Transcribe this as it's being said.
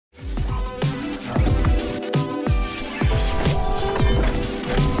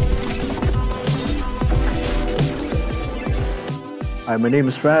Hi, my name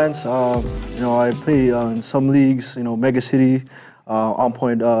is Franz. I play in some leagues, Mega City, On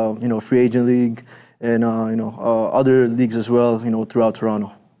Point, Free Agent League, and other leagues as well, throughout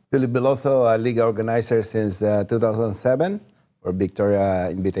Toronto. Philip Beloso, a league organizer since 2007 for Victoria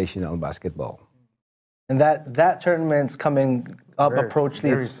Invitational Basketball. And that tournament's coming up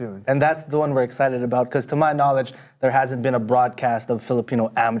very soon. And that's the one we're excited about because to my knowledge, there hasn't been a broadcast of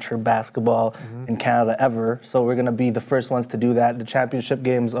Filipino amateur basketball in Canada ever. So we're going to be the first ones to do that. The championship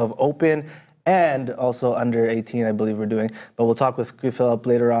games of Open and also under 18, I believe we're doing. But we'll talk with Philip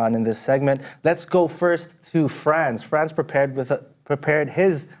later on in this segment. Let's go first to Franz. Franz prepared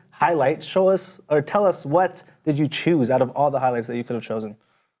his highlights. Show us or tell us what did you choose out of all the highlights that you could have chosen.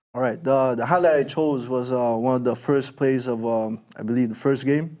 All right, the highlight I chose was one of the first plays of, I believe, the first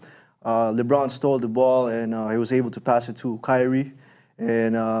game. LeBron stole the ball, and he was able to pass it to Kyrie.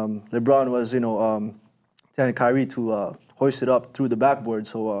 And LeBron was, telling Kyrie to hoist it up through the backboard.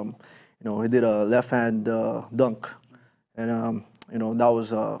 So, he did a left-hand dunk. And, that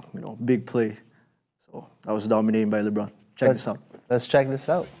was a, big play. So that was dominated by LeBron. Check this out. Let's check this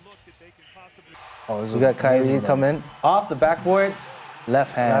out. Oh, we got Kyrie come in off the backboard.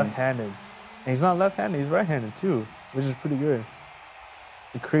 Left-handed. And he's not left-handed, he's right-handed too, which is pretty good.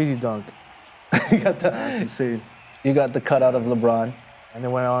 A crazy dunk. That's insane. You got the cutout of LeBron. And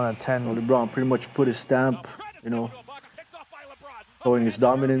then went on a 10. Well, LeBron pretty much put his stamp, showing his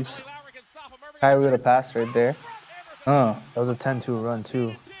dominance. Kyrie with a pass right there. That was a 10-2 run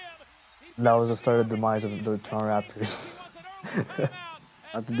too. That was the start of the demise of the Toronto Raptors.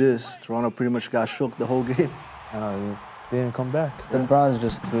 After this, Toronto pretty much got shook the whole game. I know, they didn't come back. LeBron's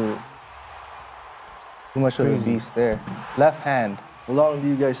just too much of a beast there. Left hand. How long do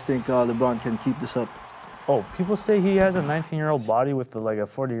you guys think LeBron can keep this up? Oh, people say he has a 19-year-old body with like a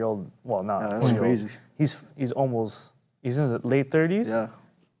 40-year-old. Well, not yeah, that's crazy. He's in the late 30s. Yeah.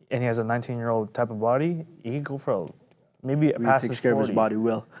 And he has a 19-year-old type of body. He can go for maybe past his 40. He takes care of his body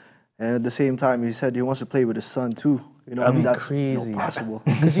well. And at the same time, he said he wants to play with his son too. I mean, that's crazy. Possible.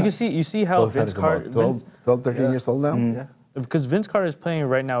 Because you see how Vince Carter, 12, 13 years old now. Yeah. Because Vince Carter is playing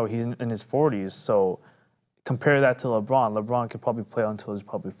right now. He's in his 40s. So compare that to LeBron. LeBron could probably play until he's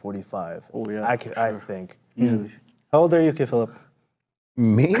probably 45. Oh yeah, I think easily. How old are you, Philip?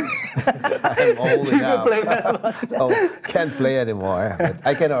 Me? I'm old enough. Can't play anymore. But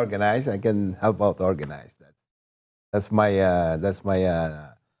I can organize. I can help out organize. That's my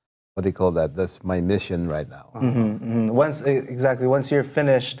what do you call that? That's my mission right now. Once you're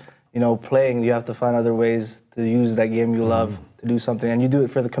finished, playing, you have to find other ways to use that game you love to do something, and you do it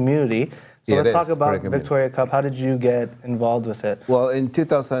for the community. So let's talk about Victoria Cup. How did you get involved with it? Well, in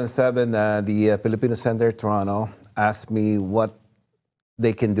 2007, the Filipino Center Toronto asked me what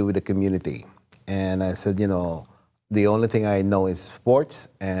they can do with the community, and I said, the only thing I know is sports,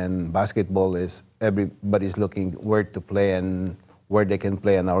 and basketball is everybody's looking where to play and where they can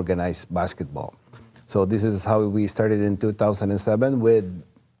play and organize basketball. So this is how we started in 2007 with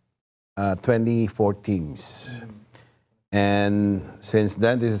 24 teams. And since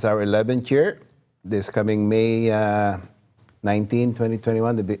then, this is our 11th year. This coming May 19,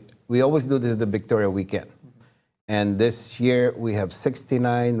 2021, we always do this at the Victoria weekend. And this year, we have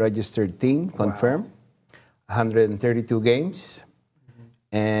 69 registered teams confirmed, 132 games.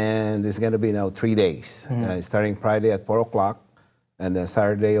 And it's going to be now 3 days, starting Friday at 4 o'clock, and then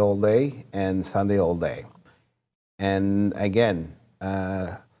Saturday all day, and Sunday all day. And again,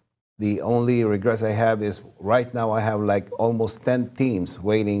 the only regrets I have is right now I have like almost 10 teams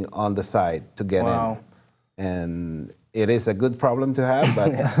waiting on the side to get in. And it is a good problem to have,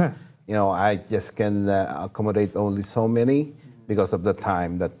 but I just can accommodate only so many because of the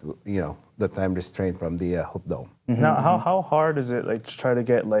time that, the time restraint from the Hoop Dome. Now, how hard is it to try to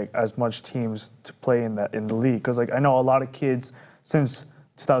get as much teams to play in the league? Because I know a lot of kids since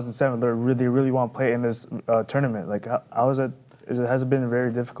 2007 they really want to play in this tournament. How is it? Has it been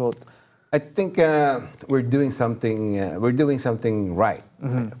very difficult? I think we're doing something. We're doing something right.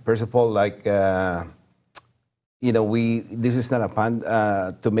 First of all, this is not a fund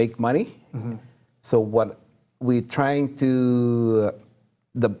to make money. So what we're trying to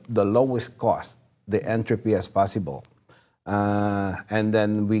the lowest cost, the entry fee as possible, and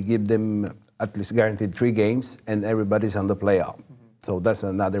then we give them at least guaranteed 3 games, and everybody's on the playoff. So that's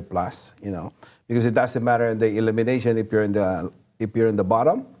another plus, because it doesn't matter in the elimination if you're in the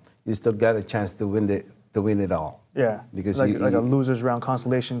bottom, you still got a chance to win it all. Yeah, because like a losers round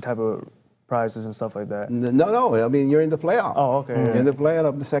consolation type of prizes and stuff like that. No. I mean, you're in the playoff. Oh, okay. You're in the playoff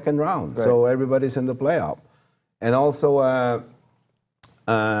of the second round, right. So everybody's in the playoff, and also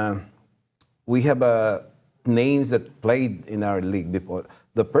we have names that played in our league before.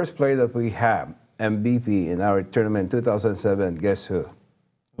 The first player that we have MVP in our tournament 2007, guess who?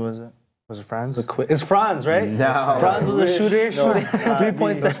 Who was it? Was it Franz? It's Franz, right? No. Franz was a shooter, shooting 3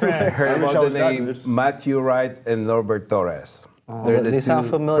 points everywhere. Heard about the name Matthew Wright and Norbert Torres. They're the They sound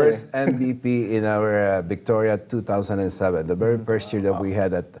familiar. first MVP in our Victoria 2007, the very first year that we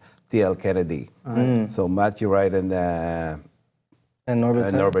had at TL Kennedy. So Matthew Wright and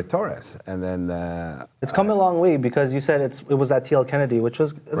Norbert Torres. And then it's come a long way because you said it was at TL Kennedy, which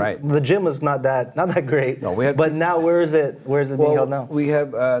was Right. the gym was not that great. No, we had but now where is it being held now? we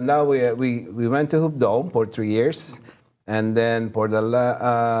have now we went to Hoop Dome for 3 years, and then for the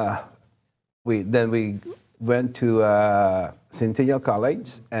we went to Centennial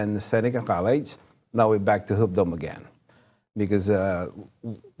College and Seneca College. Now we're back to Hoop Dome again because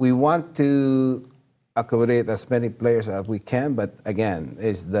we want to accommodate as many players as we can, but again,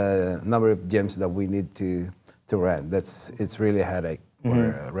 it's the number of gyms that we need to rent. It's really a headache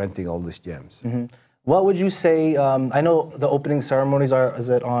for renting all these gyms. What would you say? I know the opening ceremonies is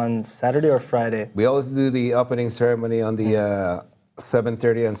it on Saturday or Friday? We always do the opening ceremony on the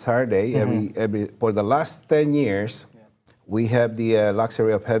 7:30 on Saturday. Every for the last 10 years, we have the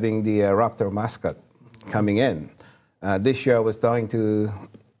luxury of having the Raptor mascot coming in. This year, I was talking to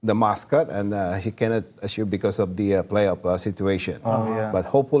the mascot, and he cannot assure because of the playoff situation. But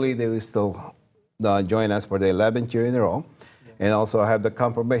hopefully, they will still join us for the 11th year in a row. And also, I have the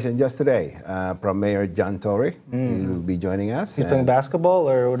confirmation just today from Mayor John Tory. He will be joining us. He's playing basketball,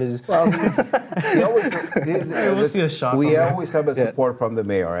 or what is? Well, he always. We always have a support from the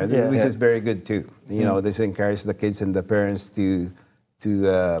mayor, and which is very good too. You know, this encourages the kids and the parents to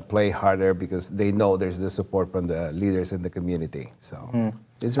play harder because they know there's the support from the leaders in the community. So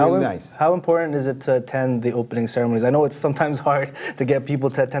it's really nice. How important is it to attend the opening ceremonies? I know it's sometimes hard to get people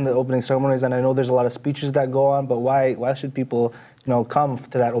to attend the opening ceremonies, and I know there's a lot of speeches that go on. But why should people come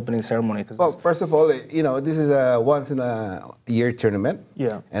to that opening ceremony? Well, first of all, this is a once in a year tournament.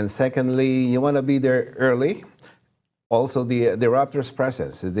 Yeah. And secondly, you want to be there early. Also, the Raptors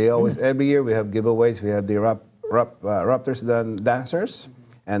presence. They always every year we have giveaways. We have the Raptors dancers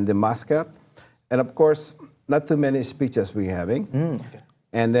and the mascot, and of course, not too many speeches we're having.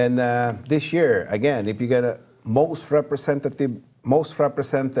 And then this year, again, if you get a most represented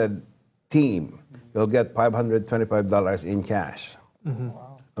team, you'll get $525 in cash.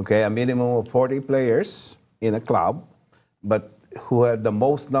 Okay, a minimum of 40 players in a club, but who had the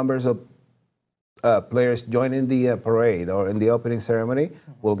most numbers of players joining the parade or in the opening ceremony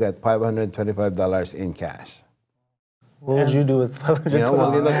will get $525 in cash. What would you do with $525?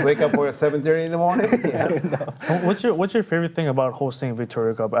 Will you not wake up for 7:30 in the morning? What's your favorite thing about hosting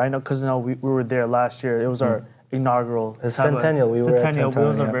Victoria Cup? I know because we were there last year. It was our inaugural Centennial. We were at Centennial. It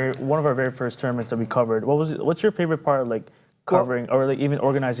was one of our very first tournaments that we covered. What's your favorite part, covering or even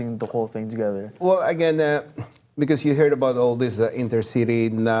organizing the whole thing together? Well, again, because you heard about all this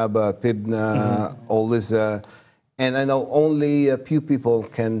intercity, NAB, PIBNA, all this, and I know only a few people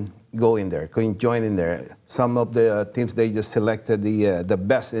can go in there, can join in there. Some of the teams they just selected the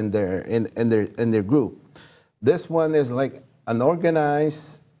best in their group. This one is like an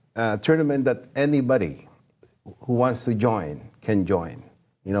organized tournament that anybody who wants to join can join.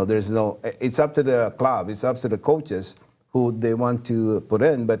 There's no. It's up to the club. It's up to the coaches who they want to put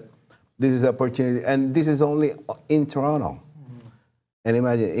in. But this is an opportunity, and this is only in Toronto. And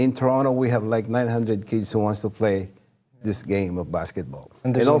imagine in Toronto we have like 900 kids who wants to play this game of basketball,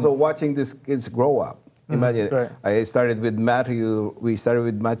 and also watching these kids grow up. Imagine, I started with Matthew. We started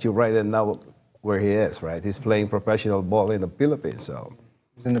with Matthew Wright, and now where he is, right? He's playing professional ball in the Philippines. So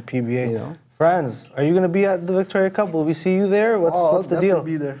he's in the PBA. Franz, are you going to be at the Victoria Cup? Will we see you there? What's the deal? I'll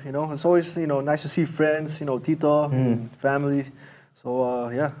definitely be there. It's always nice to see friends. Tito, family. So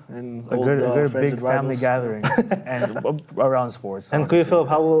and a good big family gathering and around sports. And Kuya Philip,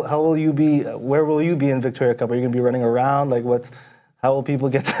 how will you be? Where will you be in Victoria Cup? Are you going to be running around? How will people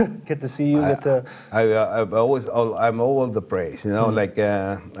get to see you? I'm always all the praise.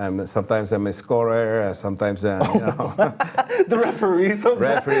 Sometimes I'm a scorer. Sometimes the referee.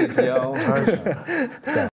 Sometimes. Referees,